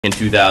In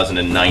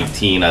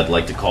 2019, I'd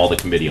like to call the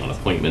Committee on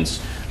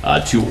Appointments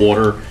to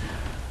order.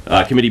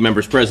 Committee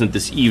members present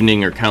this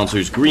evening are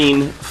Councilors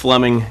Green,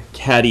 Fleming,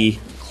 Caddy,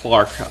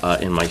 Clark,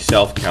 and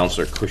myself,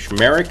 Councilor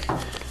Kushmerek.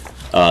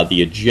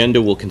 The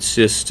agenda will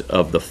consist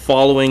of the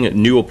following: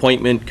 new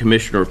appointment,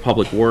 Commissioner of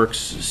Public Works,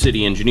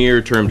 City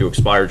Engineer, term to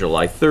expire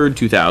July 3rd,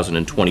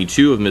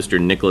 2022, of Mr.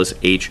 Nicholas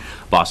H.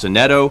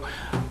 Bossinetto.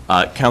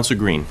 Councilor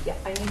Green. Yeah,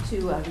 I need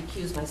to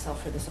recuse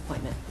myself for this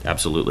appointment.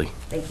 Absolutely.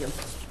 Thank you.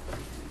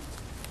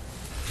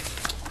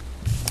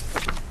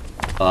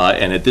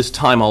 And at this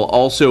time, I'll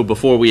also,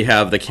 before we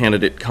have the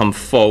candidate come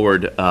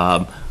forward,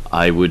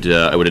 I would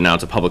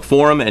announce a public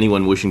forum.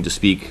 Anyone wishing to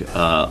speak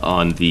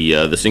on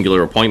the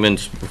singular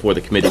appointment before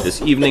the committee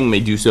this evening may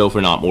do so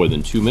for not more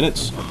than 2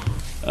 minutes.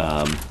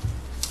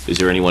 Is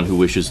there anyone who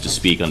wishes to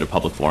speak under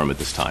public forum at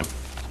this time?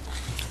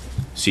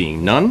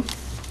 Seeing none.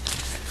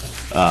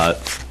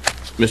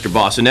 Mr.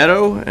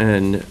 Bossinetto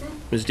and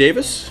Ms.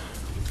 Davis.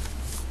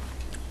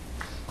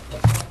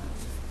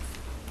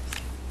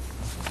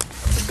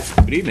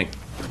 Good evening.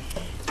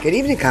 Good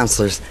evening,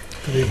 councilors.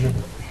 Good evening.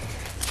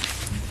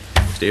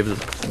 Ms. Davis,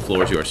 the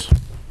floor is yours.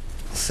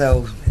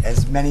 So,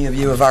 as many of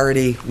you have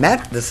already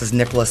met, this is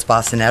Nicholas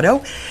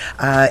Bossinetto.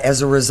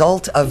 As a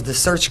result of the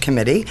search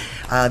committee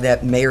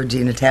that Mayor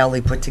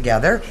DiNatale put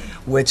together,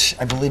 which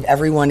I believe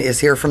everyone is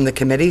here from the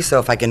committee, so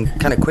if I can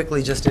kind of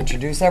quickly just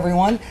introduce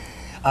everyone.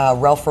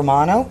 Ralph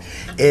Romano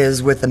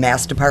is with the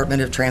Mass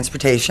Department of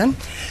Transportation.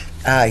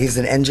 He's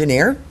an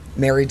engineer.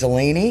 Mary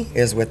Delaney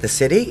is with the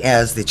city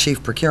as the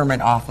Chief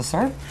Procurement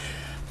Officer.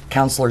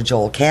 Councilor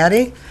Joel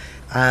Caddy,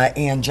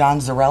 and John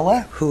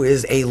Zarella, who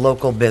is a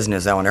local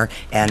business owner,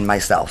 and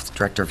myself,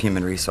 Director of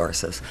Human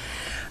Resources.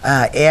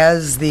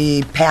 As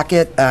the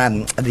packet,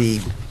 the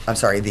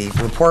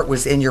report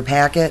was in your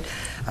packet,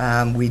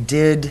 we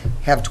did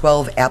have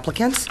 12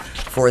 applicants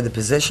for the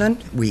position.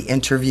 We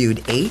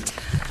interviewed 8.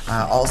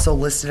 Also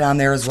listed on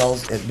there as well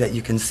that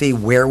you can see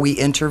where we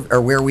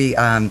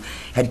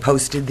had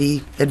posted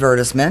the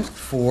advertisement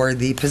for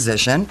the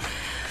position.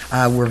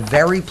 We're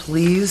very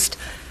pleased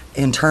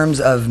in terms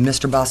of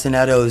Mr.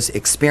 Bossinetto's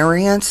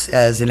experience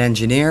as an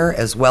engineer,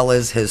 as well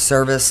as his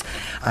service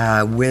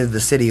with the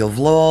City of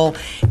Lowell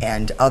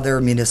and other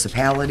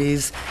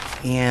municipalities.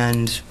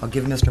 And I'll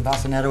give Mr.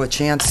 Bossinetto a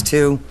chance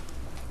to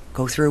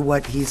go through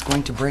what he's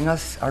going to bring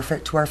us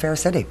to our fair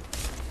city.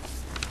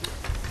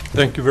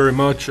 Thank you very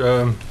much.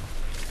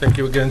 Thank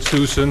you again,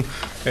 Susan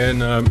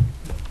and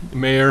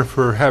Mayor,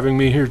 for having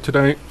me here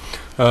tonight.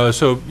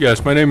 So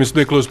yes, my name is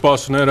Nicholas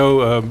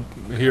Bossinetto,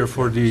 here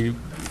for the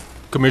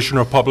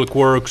Commissioner of Public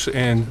Works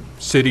and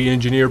City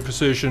Engineer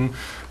position.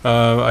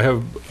 I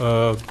have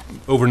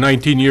over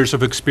 19 years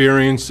of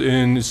experience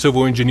in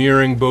civil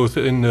engineering, both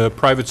in the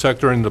private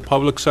sector and the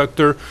public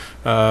sector.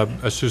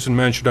 As Susan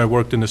mentioned, I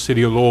worked in the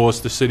City of Lowell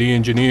as the city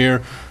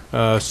engineer.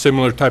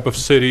 Similar type of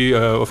city,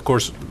 of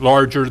course,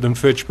 larger than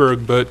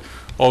Fitchburg, but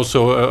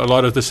also a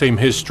lot of the same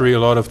history, a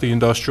lot of the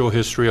industrial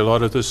history, a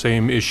lot of the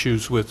same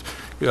issues with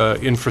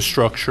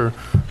infrastructure.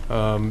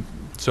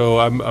 So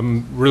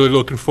I'm really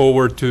looking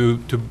forward to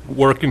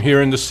working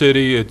here in the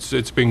city.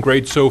 It's been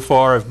great so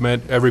far.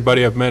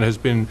 Everybody I've met has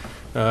been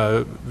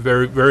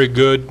very, very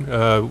good.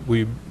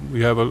 We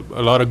have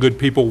a lot of good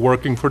people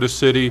working for the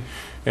city,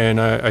 and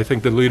I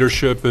think the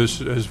leadership is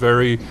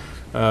very,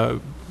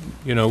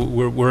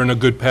 we're in a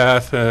good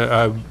path,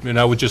 and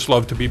I would just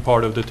love to be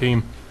part of the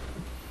team.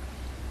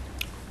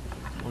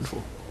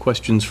 Wonderful.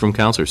 Questions from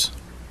councilors?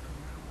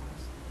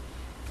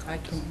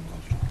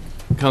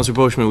 Councilor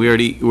Boschman, we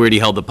already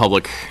held the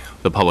public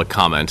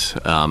comment.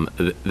 Well,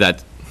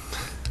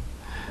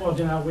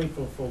 then I'll wait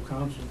for full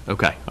council.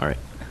 Okay, all right.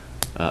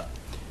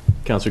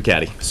 Councilor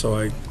Caddy. So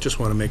I just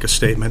want to make a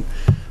statement.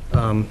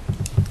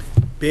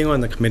 Being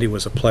on the committee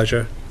was a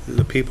pleasure.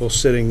 The people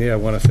sitting there, I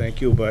want to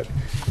thank you, but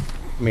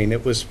I mean,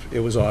 it was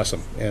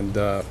awesome,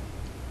 and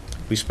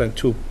we spent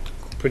 2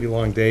 pretty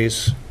long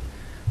days.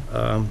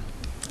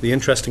 The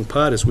interesting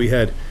part is we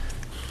had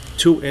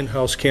 2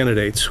 in-house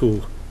candidates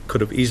who could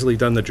have easily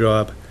done the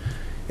job,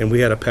 and we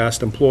had a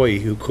past employee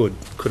who could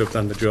have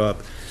done the job.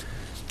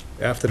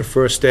 After the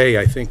first day,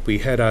 I think we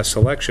had our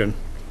selection,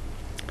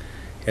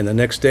 and the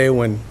next day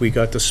when we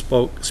got to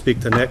speak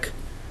to Nick,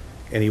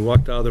 and he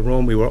walked out of the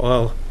room, we were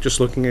all just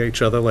looking at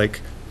each other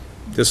like,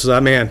 this is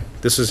our man,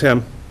 this is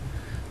him,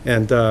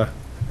 and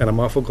I'm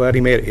awful glad he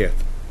made it here.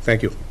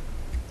 Thank you.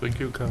 Thank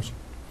you, Council.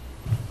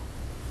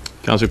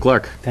 Councilor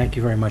Clark. Thank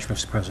you very much,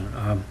 Mr. President.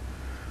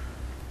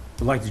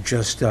 I'd like to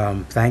just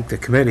thank the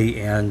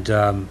committee, and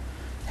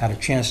had a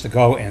chance to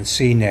go and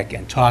see Nick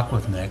and talk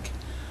with Nick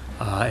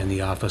in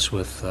the office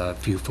with a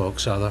few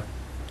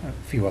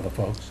other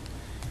folks.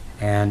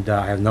 And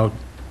I have no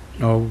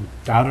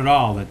doubt at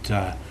all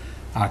that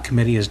our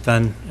committee has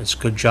done its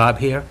good job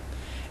here.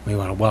 We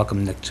want to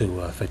welcome Nick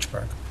to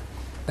Fitchburg.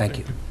 Thank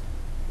you.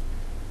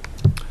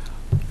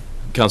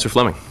 Councilor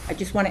Fleming. I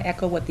just want to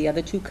echo what the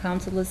other 2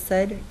 councilors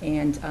said,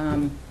 and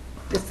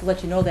just to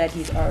let you know that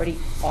he's already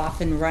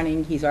off and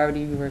running. He's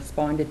already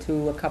responded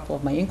to a couple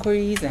of my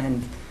inquiries,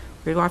 and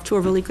we're off to a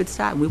really good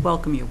start, and we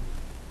welcome you.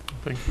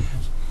 Thank you,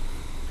 Council.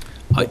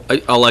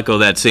 I'll echo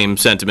that same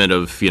sentiment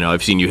of,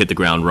 I've seen you hit the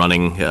ground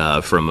running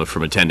from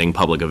attending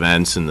public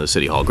events and the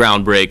City Hall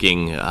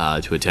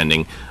groundbreaking to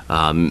attending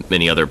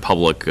many other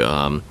public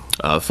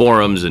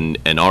forums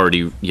and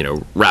already,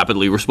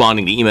 rapidly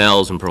responding to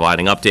emails and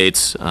providing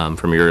updates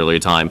from your earlier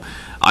time.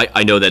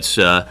 I know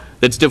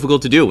that's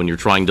difficult to do when you're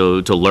trying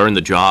to learn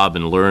the job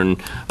and learn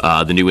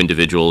the new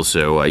individuals.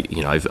 So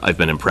I've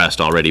been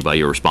impressed already by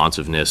your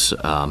responsiveness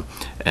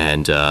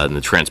and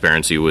the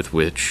transparency with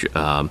which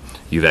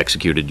you've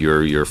executed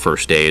your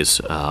first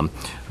days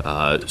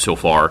so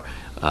far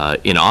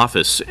in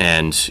office.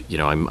 And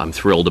I'm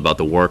thrilled about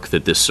the work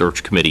that this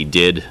search committee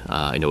did.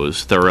 I know it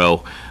was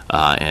thorough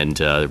and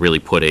really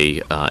put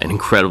an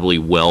incredibly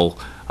well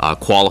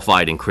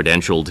qualified and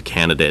credentialed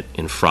candidate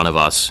in front of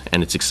us.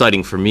 And it's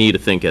exciting for me to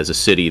think as a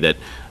city that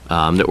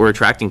we're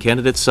attracting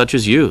candidates such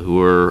as you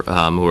who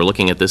are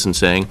looking at this and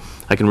saying,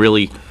 I can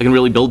really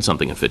build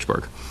something in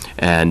Fitchburg.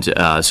 And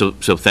so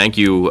thank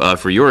you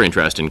for your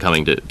interest in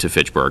coming to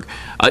Fitchburg.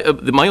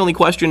 My only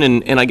question,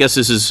 and I guess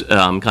this is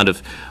kind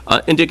of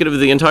indicative of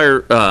the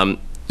entire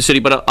city,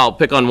 but I'll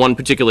pick on one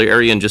particular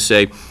area and just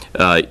say,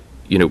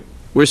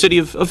 we're a city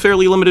of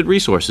fairly limited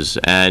resources,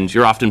 and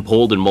you're often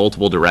pulled in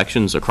multiple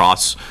directions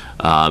across,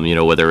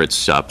 whether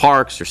it's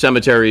parks or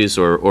cemeteries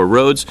or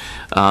roads.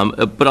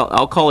 But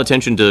I'll call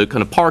attention to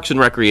kind of parks and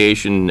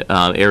recreation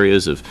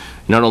areas of,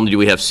 not only do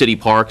we have city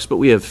parks, but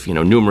we have,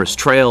 numerous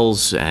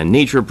trails and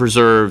nature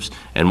preserves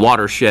and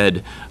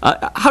watershed.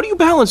 How do you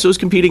balance those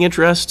competing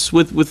interests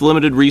with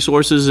limited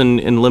resources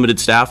and limited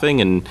staffing?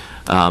 And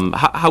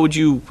how would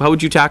you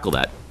tackle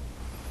that?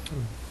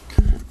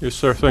 Yes,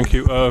 sir, thank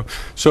you.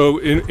 So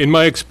in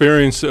my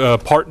experience,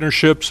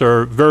 partnerships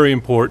are very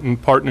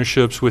important.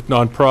 Partnerships with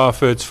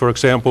nonprofits, for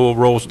example,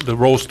 the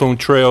Rollstone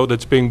Trail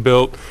that's being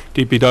built,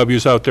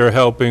 DPW's out there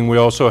helping. We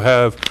also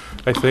have,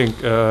 I think,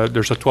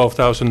 there's a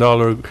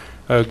 $12,000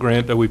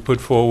 grant that we put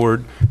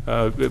forward,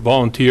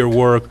 volunteer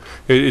work.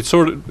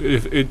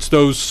 It's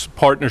those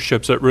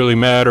partnerships that really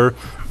matter.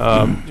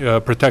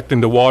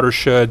 Protecting the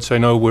watersheds. I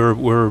know we're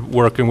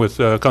working with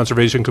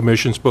conservation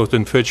commissions both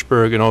in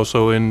Fitchburg and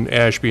also in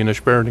Ashby and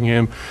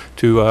Ashburnham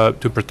to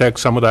protect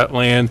some of that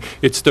land.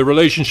 It's the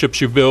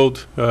relationships you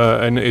build,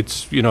 and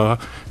it's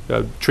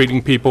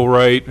treating people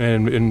right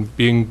and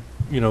being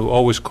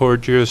always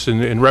courteous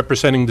and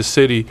representing the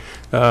city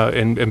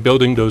and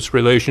building those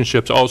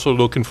relationships. Also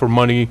looking for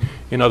money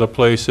in other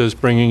places,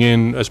 bringing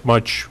in as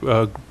much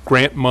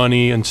grant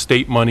money and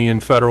state money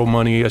and federal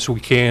money as we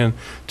can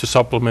to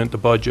supplement the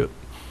budget.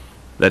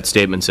 That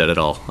statement said it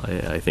all.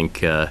 I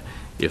think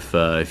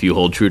if you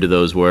hold true to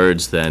those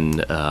words,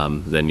 then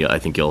I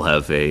think you'll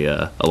have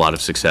a lot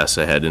of success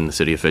ahead in the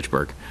city of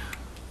Fitchburg.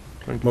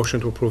 Motion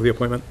to approve the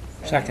appointment?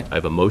 Second. I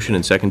have a motion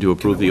and second to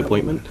approve the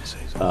appointment.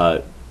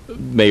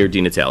 Mayor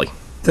DiNatale.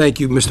 Thank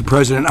you, Mr.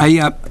 President.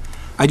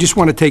 I just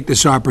want to take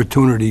this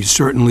opportunity,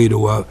 certainly,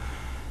 to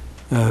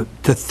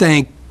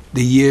thank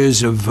the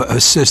years of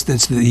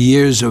assistance, the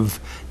years of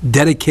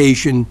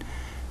dedication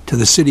to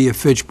the city of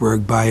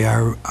Fitchburg by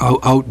our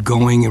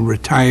outgoing and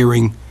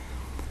retiring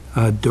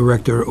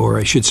director, or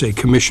I should say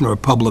Commissioner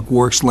of Public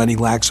Works, Lenny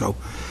Laxo.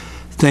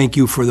 Thank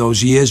you for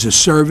those years of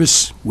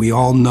service. We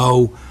all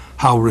know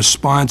how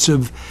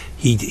responsive.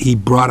 He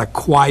brought a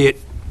quiet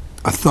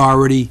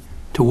authority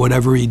to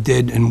whatever he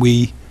did, and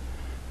we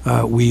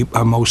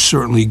are most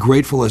certainly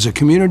grateful as a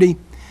community,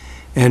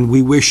 and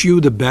we wish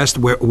you the best.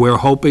 We're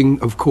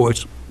hoping, of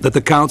course, that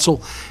the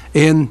council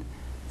and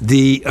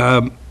the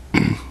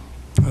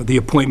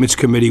appointments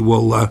committee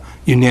will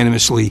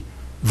unanimously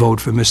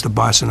vote for Mr.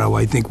 Bossino.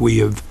 I think we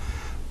have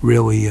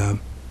really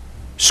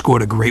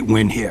scored a great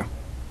win here.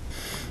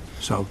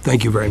 So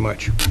thank you very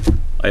much.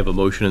 I have a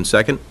motion and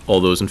second. All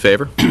those in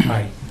favor?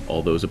 Aye.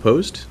 All those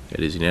opposed?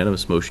 It is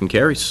unanimous. Motion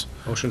carries.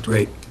 Motion to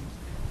Great.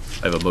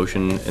 I have a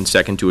motion and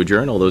second to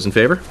adjourn. All those in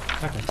favor?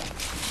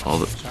 All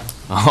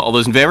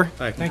those in favor?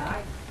 Aye. Thank you.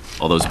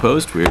 All those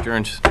opposed? We are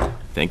adjourned.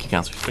 Thank you,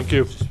 councilors. Thank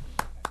you.